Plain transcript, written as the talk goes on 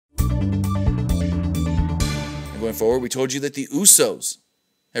Going forward, we told you that the Usos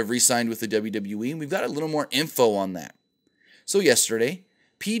have re-signed with the WWE, and we've got a little more info on that. So yesterday,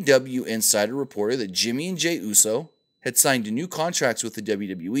 PW Insider reported that Jimmy and Jey Uso had signed new contracts with the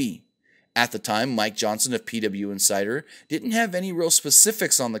WWE. At the time, Mike Johnson of PW Insider didn't have any real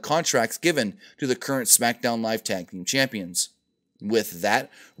specifics on the contracts given to the current SmackDown Live Tag Team Champions. With that,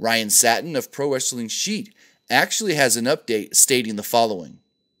 Ryan Satin of Pro Wrestling Sheet actually has an update stating the following.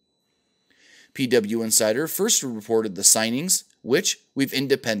 PW Insider first reported the signings, which we've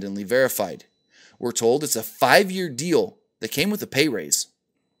independently verified. We're told it's a 5-year deal that came with a pay raise.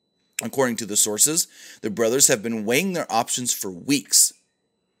 According to the sources, the brothers have been weighing their options for weeks,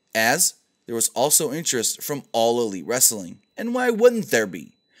 as there was also interest from All Elite Wrestling. And why wouldn't there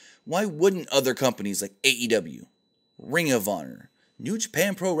be? Why wouldn't other companies like AEW, Ring of Honor, New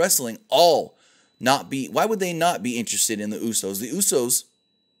Japan Pro Wrestling all not be, why would they not be interested in the Usos? The Usos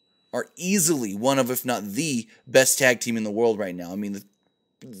are easily one of, if not the best tag team in the world right now. I mean,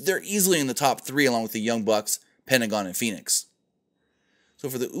 they're easily in the top 3 along with the Young Bucks, Pentagon, and Phoenix. So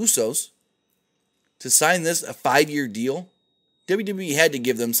for the Usos to sign this a 5-year deal, WWE had to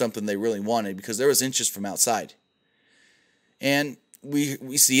give them something they really wanted because there was interest from outside. And we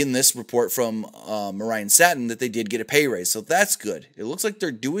see in this report from Ryan Satin that they did get a pay raise, so that's good. It looks like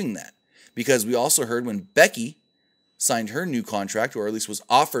they're doing that because we also heard when Becky signed her new contract, or at least was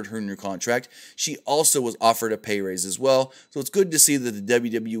offered her new contract, she also was offered a pay raise as well. So it's good to see that the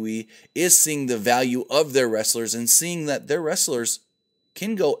WWE is seeing the value of their wrestlers and seeing that their wrestlers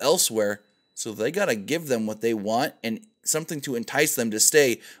can go elsewhere, so they got to give them what they want and something to entice them to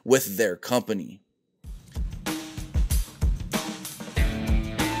stay with their company.